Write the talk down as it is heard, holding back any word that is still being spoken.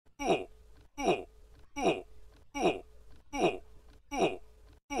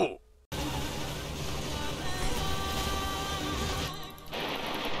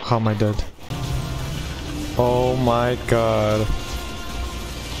How am I dead? Oh my god.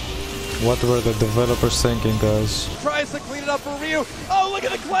 What were the developers thinking, guys? Tries to clean it up for Ryu. Oh, look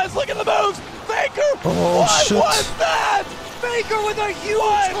at the cleanse, look at the moves! Faker! Oh, what shit. was that? Faker with a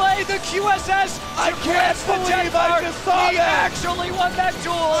huge play, the QSS! I can't believe I just saw he that! actually won that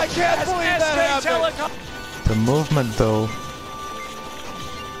duel! I can't believe that happened! The movement though.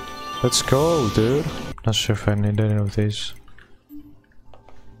 Let's go, dude. Not sure if I need any of these.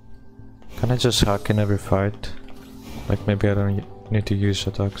 Can I just hack in every fight? Like maybe I don't need to use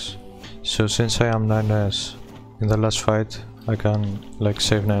attacks. So since I am 9S, in the last fight I can like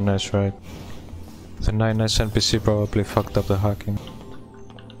save 9S, right? The 9S NPC probably fucked up the hacking.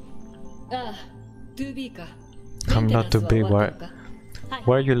 I'm not to be, why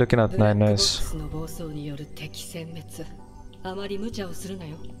are you looking at 9S?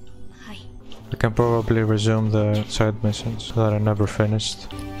 I can probably resume the side missions that I never finished.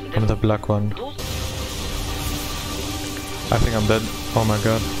 I'm the black one. I think I'm dead. Oh my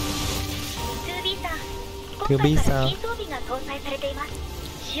god. 2B-san.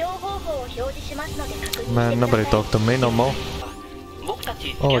 Man, nobody talked to me no more.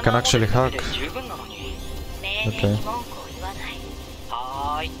 Oh, I can actually hack. Okay.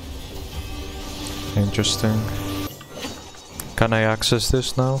 Interesting. Can I access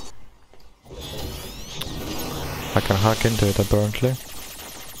this now? I can hack into it apparently.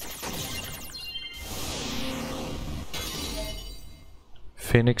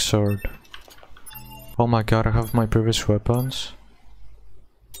 Phoenix sword. Oh my god, I have my previous weapons.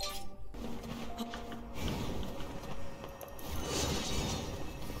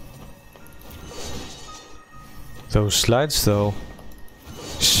 Those slides though.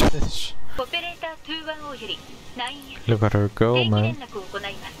 Shit. Look at her go, man.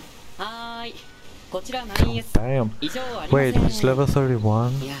 God damn. Wait, it's level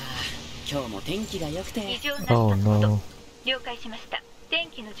 31? Oh no.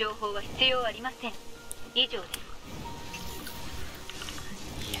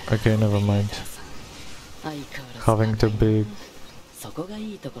 Okay, never mind. Having to be...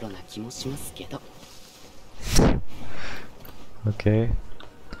 Okay.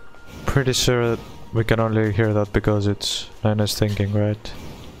 Pretty sure we can only hear that because it's Nina's thinking, right?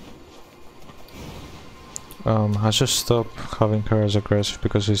 I should stop having her as aggressive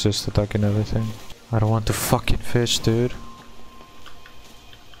because he's just attacking everything. I don't want to fucking fish, dude.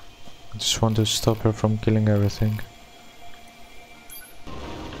 I just want to stop her from killing everything.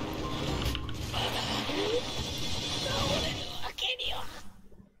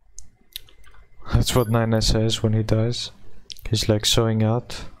 That's what Nina says when he dies. He's like showing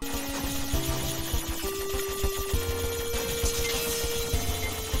out.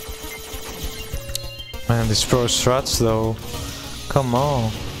 Man, these pro strats though. Come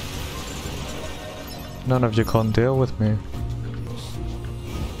on. None of you can't deal with me.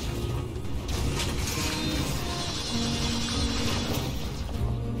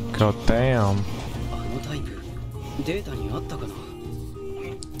 God damn.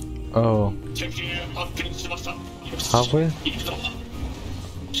 Oh. Have we?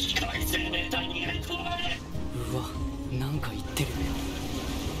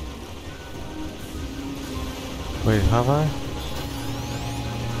 Wait, have I?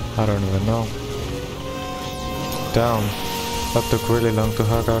 I don't even know. Damn. That took really long to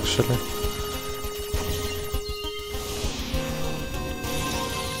hack actually.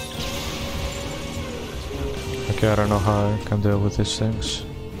 Okay, I don't know how I can deal with these things.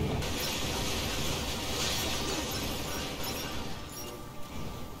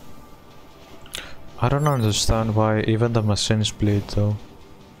 I don't understand why even the machines bleed though.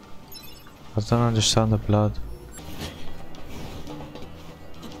 I don't understand the blood.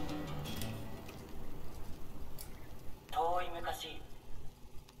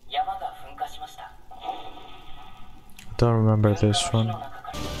 I don't remember this one.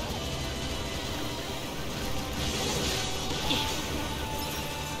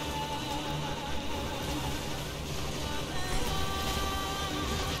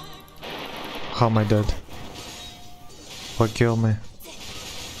 How am I dead? What killed me?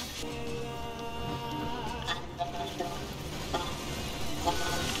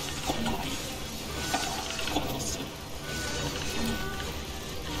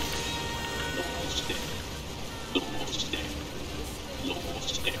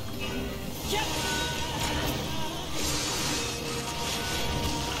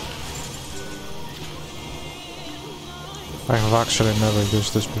 I have actually never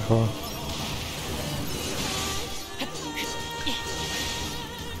used this before.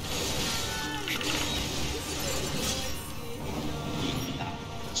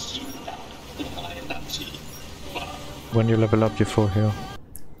 When you level up, you full heal.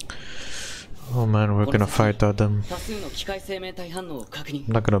 Oh man, we're gonna fight Adam. I'm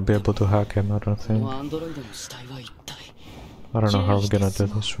not gonna be able to hack him, I don't think. I don't know how we're gonna do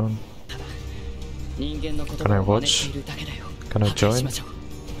this one. Can I watch? Can I join?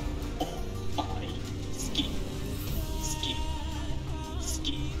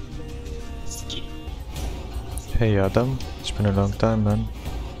 Hey Adam, it's been a long time, man.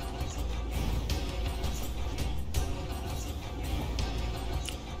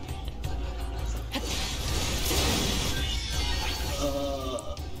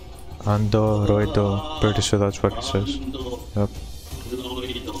 Ando, Roido, pretty sure that's what he says. Yep.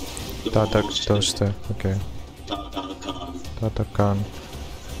 Tata Toste, okay. Tata Khan.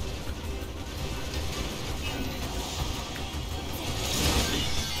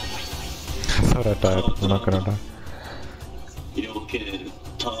 I thought I died, I'm not gonna die.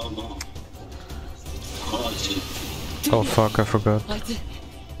 Oh fuck, I forgot.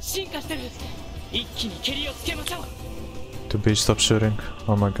 To be stop shooting.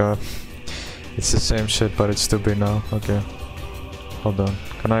 Oh my god. It's the same shit but it's to be now. Okay. Hold on.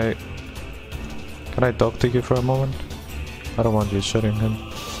 Can I talk to you for a moment? I don't want you shooting him.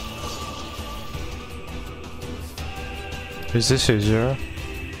 Is this easier?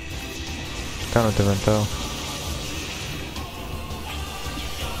 Cannot even tell.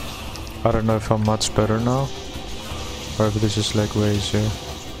 I don't know if I'm much better now or if this is like way easier.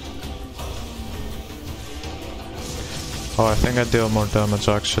 Oh, I think I deal more damage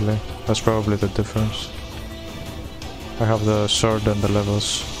actually. That's probably the difference. I have the sword and the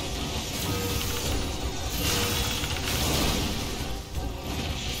levels.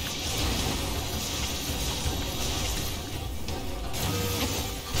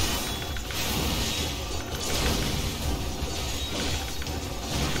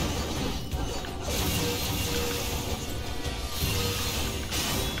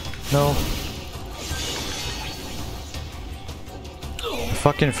 No. I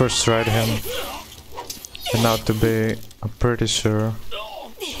fucking first tried him. And now to be, I'm pretty sure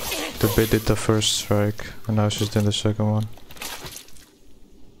to be did the first strike. And now she's doing the second one.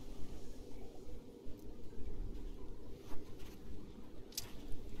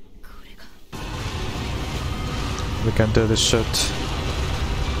 We can do this shit.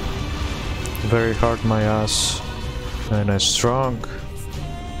 Very hard my ass. And I'm strong.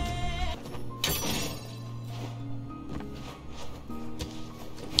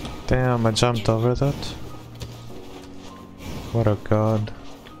 Damn, I jumped over that. What a god.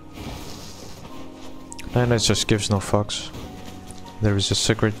 And it just gives no fucks. There is a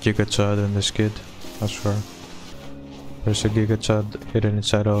secret Giga Chad in this kid, I swear. There's a Giga Chad hidden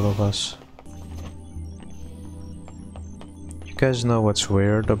inside all of us. You guys know what's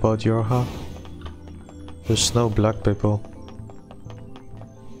weird about Yorha? There's no black people.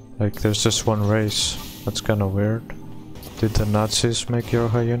 Like, there's just one race. That's kinda weird. Did the Nazis make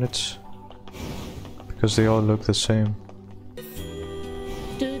Yorha units? Because they all look the same.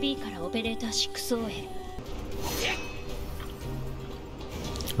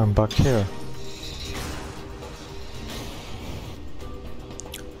 I'm back here.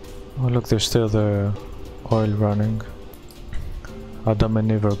 Oh look, there's still the oil running. Adam and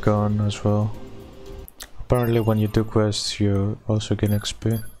NieR are gone as well. Apparently when you do quests you also gain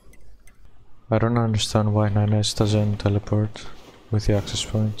XP. I don't understand why NieR doesn't teleport with the access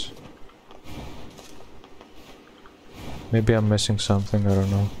points. Maybe I'm missing something, I don't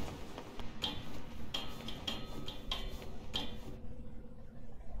know.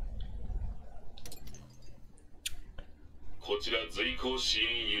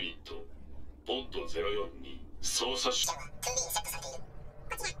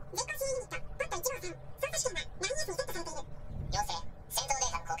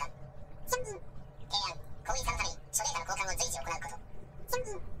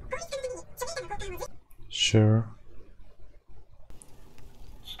 Sure.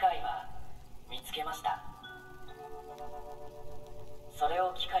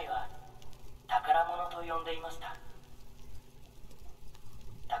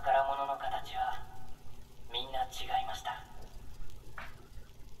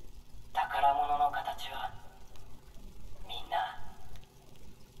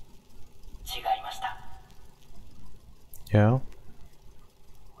 Yeah?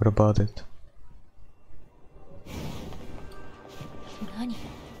 What about it?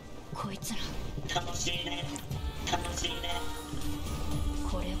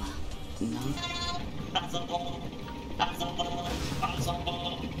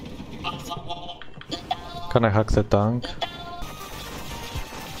 Can I hack the tank?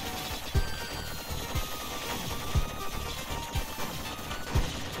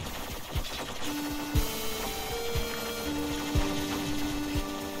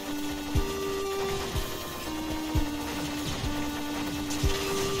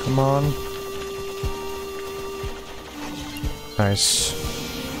 Come on. Nice.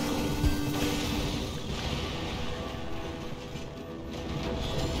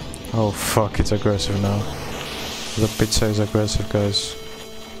 Oh fuck, it's aggressive now. The pizza is aggressive, guys.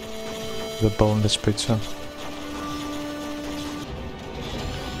 The boneless pizza.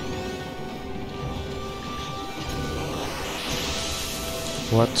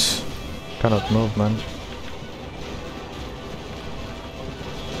 What? Cannot move, man.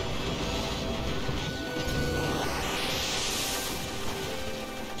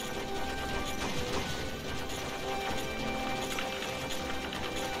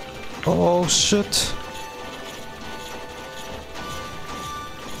 Oh shit.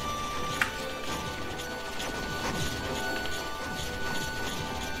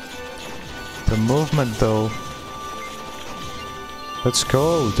 The movement though. Let's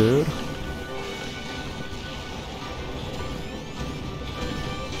go, dude.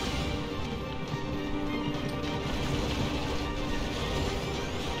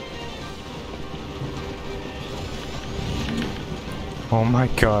 Oh my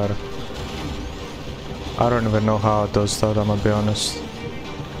god. I don't even know how it does that, I'm gonna be honest.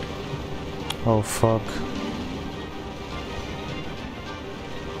 Oh fuck.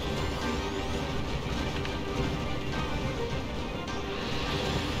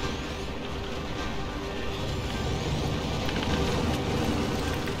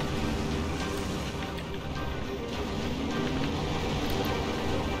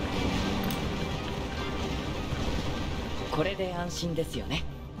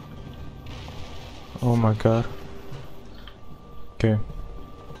 Oh my god. Okay.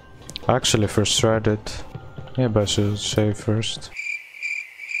 I actually first tried it. Maybe I should save first.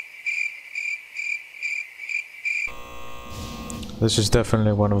 This is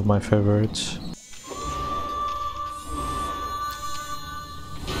definitely one of my favorites.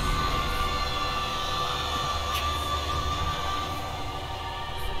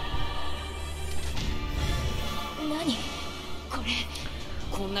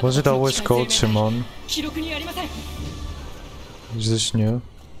 Was it always called Simone? Is this new?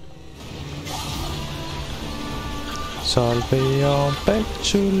 Salve on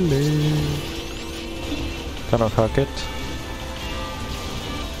Petuli. Cannot hack it.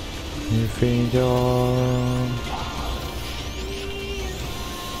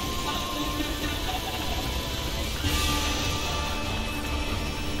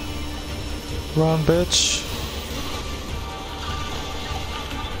 Run, bitch.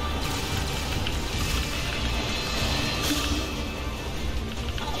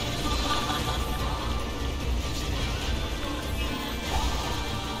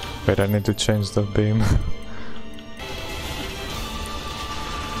 Wait, I need to change the beam.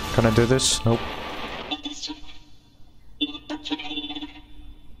 Can I do this? Nope.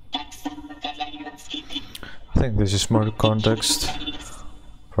 I think this is more context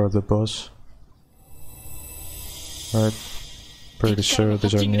for the boss. Right. Pretty sure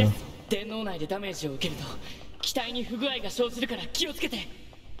these are new.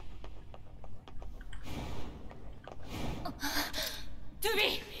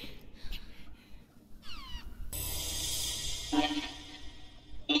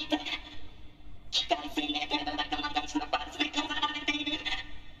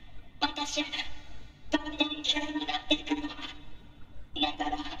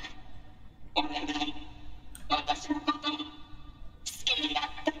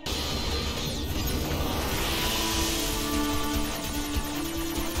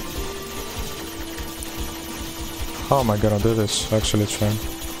 How am I gonna do this? Actually, it's fine.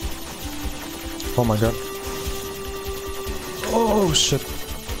 Oh my god. Oh shit.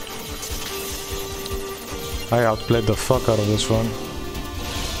 I outplayed the fuck out of this one.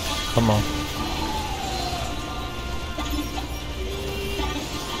 Come on.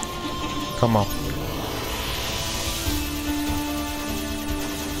 Come on.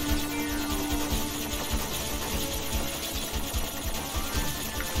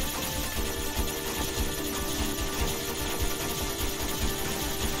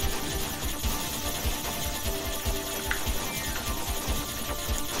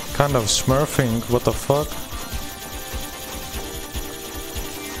 Kind of smurfing, what the fuck?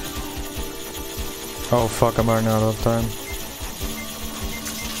 Oh fuck, I'm running out of time.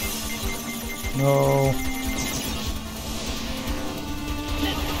 No.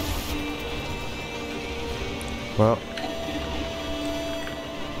 Well.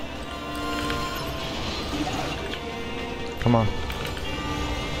 Come on.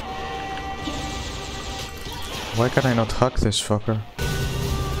 Why can I not hack this fucker?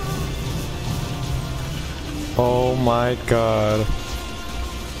 Oh my god.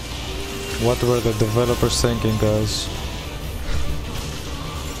 What were the developers thinking, guys?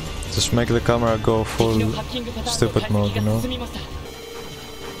 Just make the camera go full stupid mode, you know?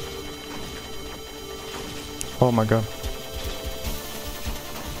 Oh my god.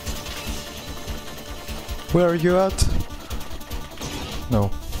 Where are you at?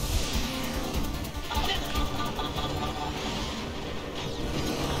 No.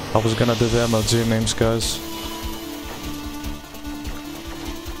 I was gonna do the MLG names, guys.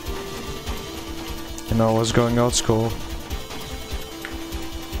 You know, I was going old school.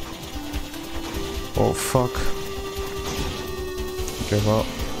 Oh fuck. Okay, well.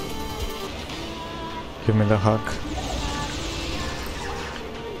 Give me the hack.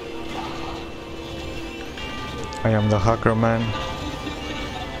 I am the hacker man.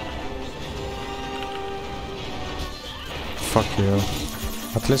 Fuck you.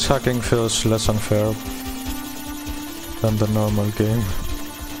 At least hacking feels less unfair than the normal game,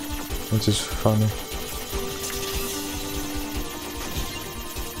 which is funny.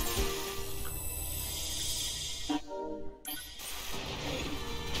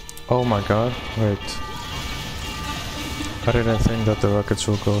 Oh my god, wait. I didn't think that the rockets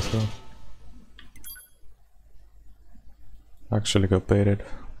will go through. Actually got baited.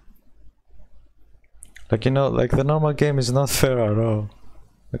 Like, you know, like the normal game is not fair at all.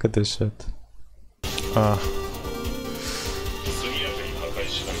 Look at this shit.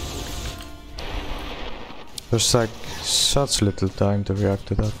 There's like such little time to react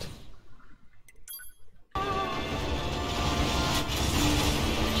to that.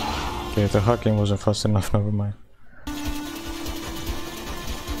 Okay, the hacking wasn't fast enough, never mind.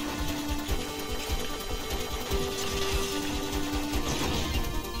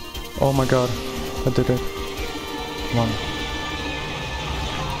 Oh my god, I did it. Come on.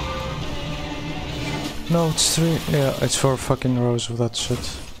 No, it's 3. Yeah, it's 4 fucking rows of that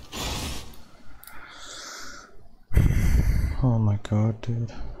shit. Oh my god,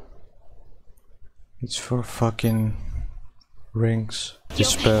 dude. It's 4 fucking rings.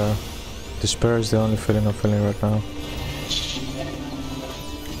 Despair. Despair is the only feeling I'm feeling right now.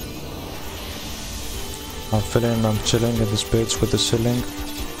 I'm feeling I'm chilling in this bitch with the ceiling.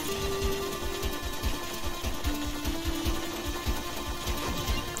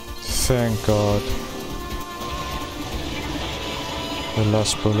 Thank god. The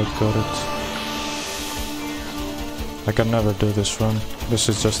last bullet got it. I can never do this run. This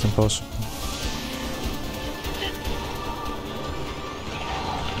is just impossible.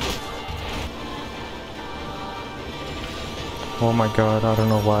 Oh my god, I don't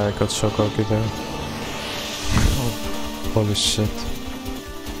know why I got so cocky there. Oh, holy shit.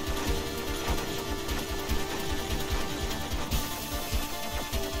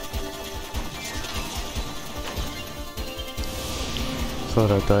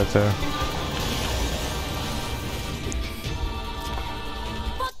 Thought I died there.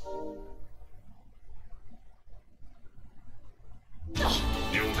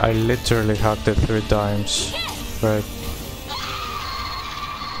 I literally hacked it 3 times. Right.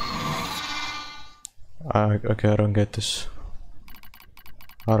 Okay, I don't get this.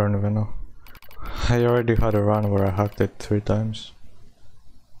 I don't even know. I already had a run where I hacked it 3 times.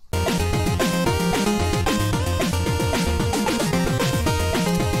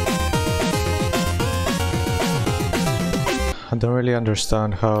 I don't really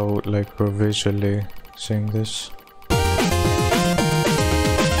understand how, like, we're visually seeing this.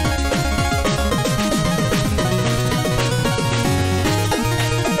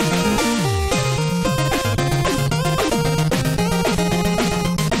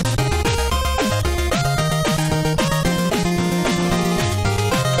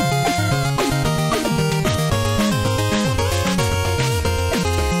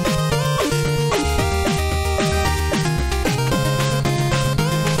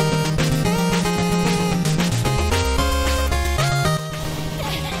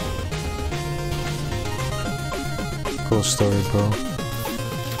 Cool story, bro.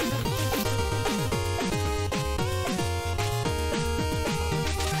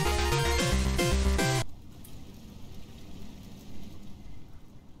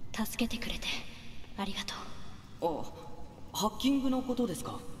 Oh, ハッキングのことです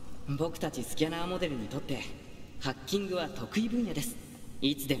か。僕たちスキャナーモデルにとってハッキングは得意分野です。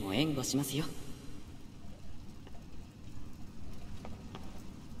いつでも援護しますよ。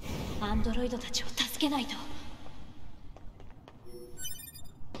アンドロイドたちを助けないと。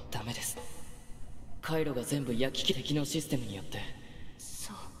ダメです。回路が全部焼き切れ機能システムによって。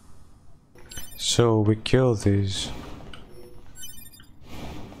そう。 So we kill these.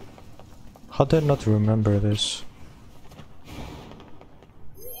 How did I not remember this?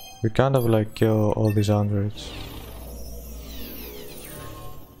 We kind of like kill all these androids.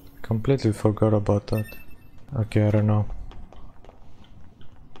 Completely forgot about that. Okay, I don't know.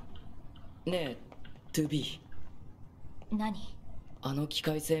 ねえ 2B、 何？あの機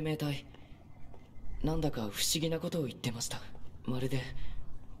械生命体、なんだか不思議なことを言ってました。まるで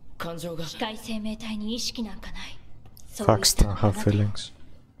感情が。機械生命体に意識なんかない。 Facts don't have feelings.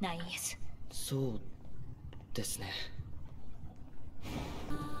 9S。 そうですね。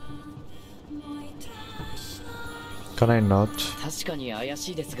 Can I not? 確かに怪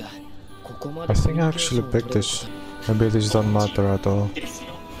しいですが、ここま I で think I actually picked this. Maybe these don't matter at all.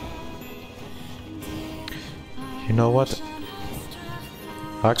 You know what?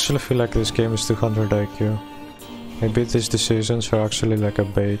 I actually feel like this game is 200 IQ. Maybe these decisions are actually like a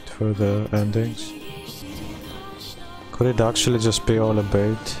bait for the endings. Could it actually just be all a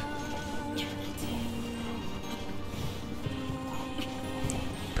bait?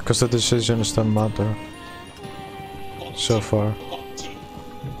 Because the decisions don't matter. So far.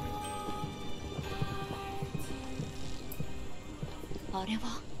 あれ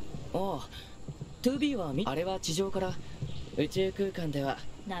は？ああ、2B はあれは地上から宇宙空間では。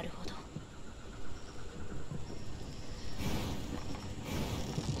なるほど。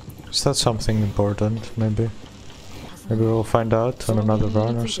 Is that something important? Maybe. Maybe we'll find out on another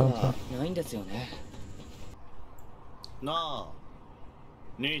run or something. ないんですよね。なあ、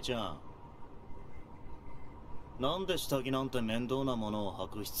兄ちゃん。なんで下着なんて面倒なものを履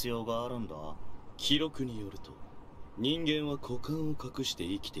く必要があるんだ？記録によると、人間は股間を隠して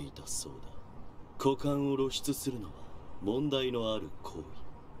生きていたそうだ。股間を露出するのは問題のある行為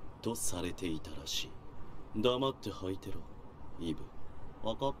とされていたらしい。黙って履いてろ、イブ。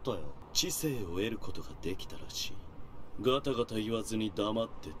分かったよ。知性を得ることができたらしい。ガタガタ言わずに黙っ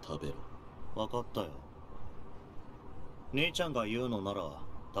て食べろ。分かったよ。兄ちゃんが言うのなら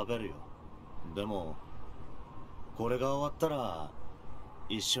食べるよ。でもこれが終わったら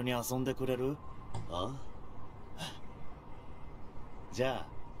一緒に遊んでくれる？ああ。じゃあ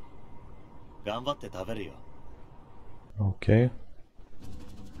頑張って食べるよ。 Okay.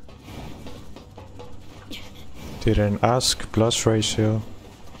 Didn't ask. Plus ratio.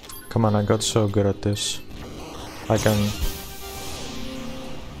 Come on, I got so good at this. I can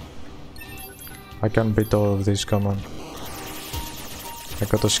beat all of these, come on. I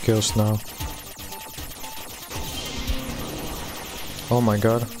got the skills now. Oh my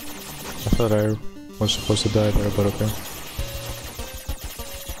god. I thought I was supposed to die there, but okay.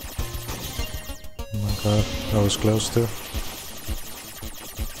 Oh my god, I was close to.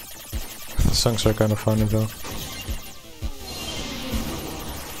 The songs are kind of funny though.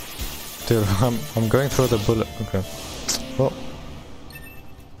 Dude, I'm going through the bullet. Okay. Oh.